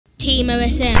Team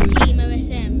OSM, Team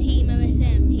OSM, Team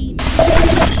OSM, Team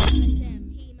OSM,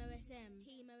 Team OSM, Team OSM,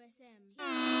 Team OSM.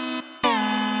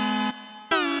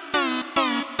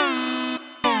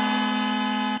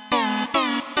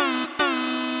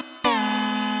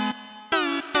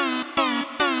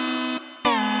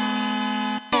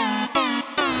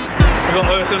 I got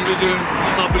OSM Vision,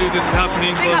 I can't believe this is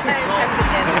happening.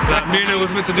 Like, me and her was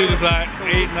meant to do this like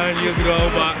 8-9 years ago,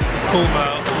 but it's cool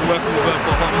now. We're working with her for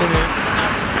a hot minute,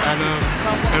 and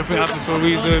everything happens for a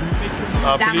reason.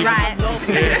 I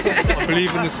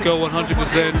believe in this girl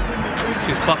 100%.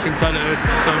 She's fucking talented,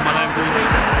 showing my language.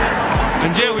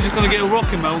 And yeah, we're just gonna get it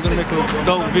rocking, man. We're gonna make a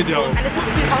dope video. And it's not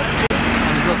too cold today.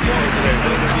 And it's not too cold today.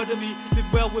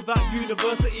 Live well without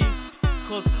university.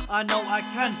 Cause I know I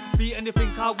can be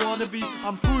anything I wanna be.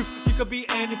 I'm proof you can be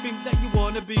anything that you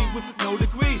wanna be with no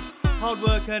degree. Hard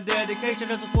work and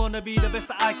dedication, I just wanna be the best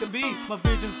that I can be. My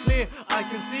vision's clear, I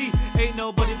can see. Ain't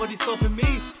nobody stopping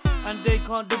me, and they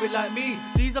can't do it like me.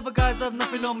 These other guys have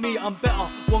nothing on me, I'm better.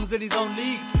 Wong's in his own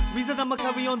league, reason I'ma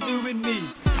carry on doing me.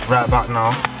 Right back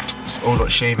now, it's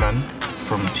all.Shaman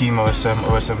from Team OSM,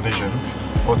 OSM Vision.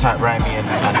 All type Rhyme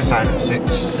and Silent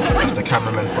 6. That's the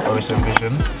cameraman for OSM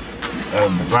Vision.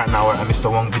 Right now we're at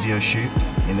Mr. Wong video shoot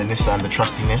in the Nissan, the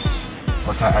trustiness.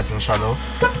 What type adds in shallow.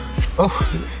 Oh,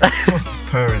 it's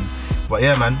purring. But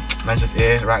yeah, man's just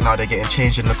here. Right now they're getting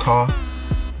changed in the car.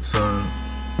 So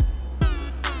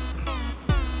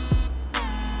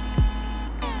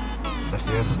that's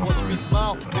the end of my story. That's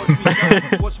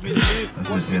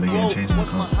just they're getting changed in the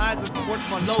car.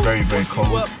 It's very, very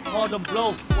cold. We're on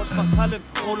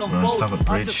Southwark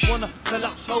Bridge. I'm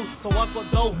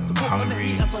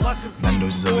hungry.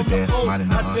 Nando's is over there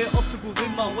smiling at us.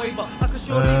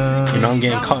 You know, I'm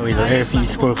getting cutleries and everything you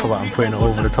spoke about, I'm putting it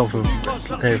over the top of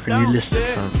everything you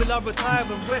listed.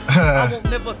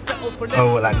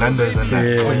 Oh, like Nando's and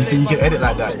that. Yeah. Well, you think you can edit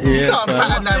like that? Yeah, You can't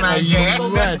pattern that, man, you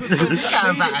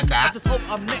can't pattern that.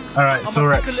 Alright, so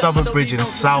we're at Southwark Bridge in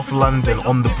South London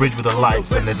on the bridge with the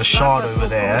lights, and there's a shard over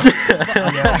there.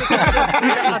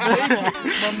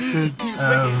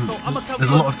 There's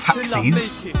a lot of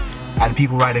taxis and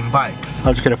people riding bikes.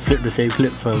 I'm just gonna flip the same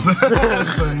clip first.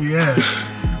 So yeah.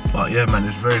 But yeah, man,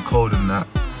 it's very cold in that.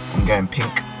 I'm getting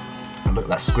pink. I look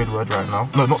like Squidward right now.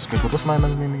 No, not Squidward. What's my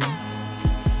man's name again?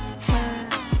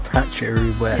 Patrick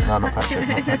Ruwet. No, not Patrick.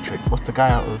 Not Patrick. What's the guy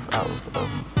out of the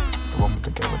one with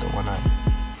the girl with the one eye?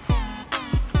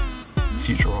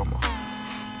 Futurama.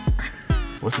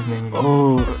 What's his name again?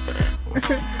 Oh.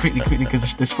 Quickly, because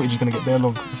this footage is gonna get there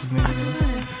long. What's his name again?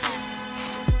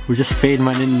 We'll just fade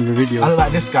man in the video. I look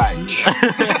like this guy.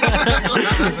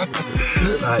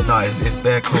 Like, no, it's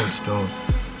bare cold still.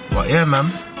 But yeah,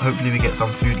 man. Hopefully we get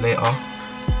some food later.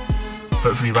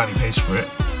 Hopefully Randy pays for it,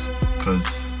 because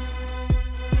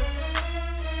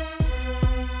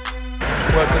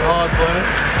Working hard for it.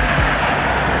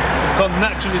 It's come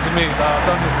naturally to me. Like, I've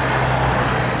done this.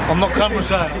 I'm not camera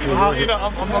shy. You know,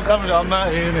 I'm not camera shy. I'm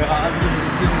out here, innit?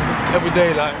 This is every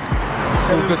day, like.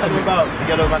 It's all good to me. about the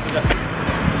Yellow Michael Jackson.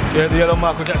 Yeah, the Yellow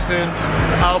Michael Jackson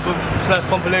album /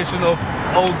 compilation of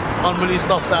old unreleased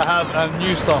stuff that I have and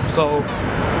new stuff. So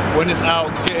when it's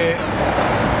out, get it.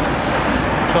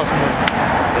 Trust me.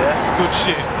 Yeah. Good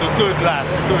shit. The good life.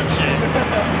 The good shit.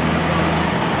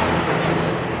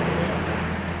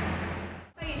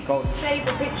 Save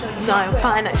a picture. No, I'm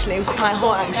fine actually. I'm quite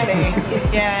hot actually.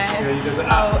 Yeah. Yeah, you guys are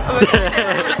out.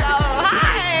 Oh,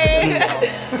 hi!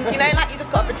 You know, like you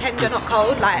just gotta pretend you're not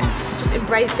cold. Like, just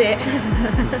embrace it.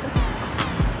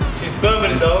 She's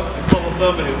firming it though. She's proper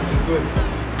firming it, which is good.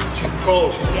 She's pro.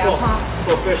 She's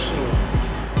professional.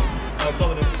 I'm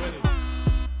coming in ready.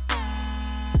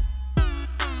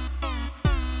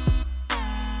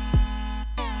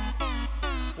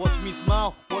 Watch me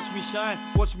smile, watch me shine,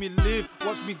 watch me live,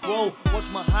 watch me grow, watch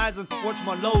my highs and watch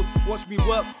my lows, watch me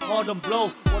work hard and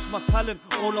blow, watch my talent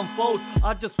all unfold.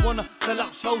 I just wanna sell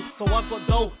out shows, so I got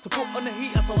dough to put on the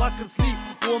heater so I can sleep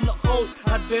warm, not cold.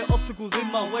 Had bare obstacles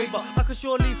in my way, but I can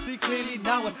surely see clearly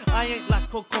now, and I ain't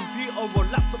like a computer or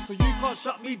laptop, so you can't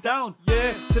shut me down.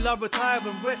 Yeah, till I retire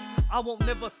and rest, I won't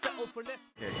never settle for less.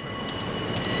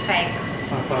 Thanks.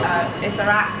 It's a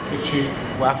wrap.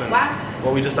 What happened?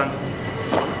 What we just done?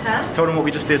 Huh? Tell them what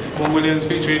we just did. Wong Williams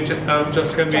featuring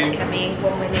JustKemi. JustKemi,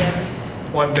 Wong Williams.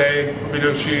 One day,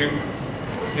 video shoot.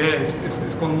 Yeah,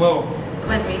 it's gone well. It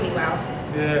went really well.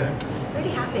 Yeah.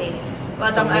 Really happy.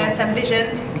 Well done, OSM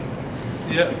Vision.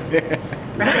 Yeah. Yeah.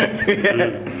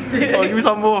 Oh, give me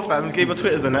some more, fam. Give your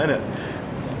Twitters and that, innit?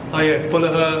 Oh yeah,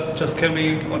 follow her,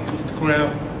 JustKemi on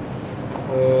Instagram.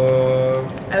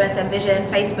 OSM Vision,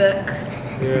 Facebook.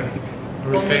 Yeah.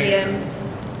 Wong Williams,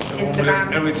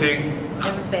 Instagram. Everything.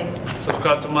 Everything.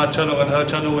 subscribe to my channel and her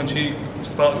channel when she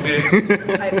starts it.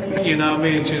 You know what I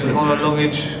mean? She's on a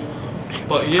luggage.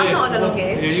 But yeah, I'm not on a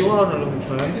luggage. Yeah, you are on a luggage,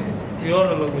 man. You're on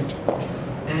a luggage.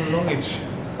 On a luggage.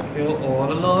 You're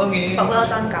on a luggage. But well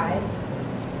done, guys.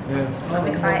 Yeah. I'm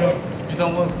excited. You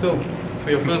done well still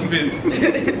for your first vid.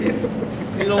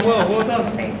 You done well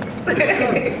done.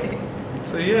 Thanks.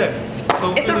 So yeah.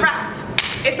 So It's a wrap.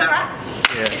 It's a wrap.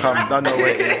 Yeah, come, don't know what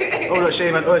it is. All that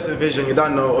shame and OSM Vision, you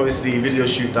don't know, obviously, video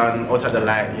shoot done, all type the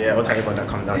light, yeah, all type everyone that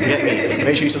come down. You get me?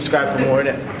 Make sure you subscribe for more,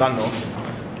 innit? Don't know.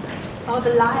 Oh,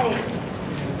 the light.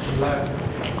 Like.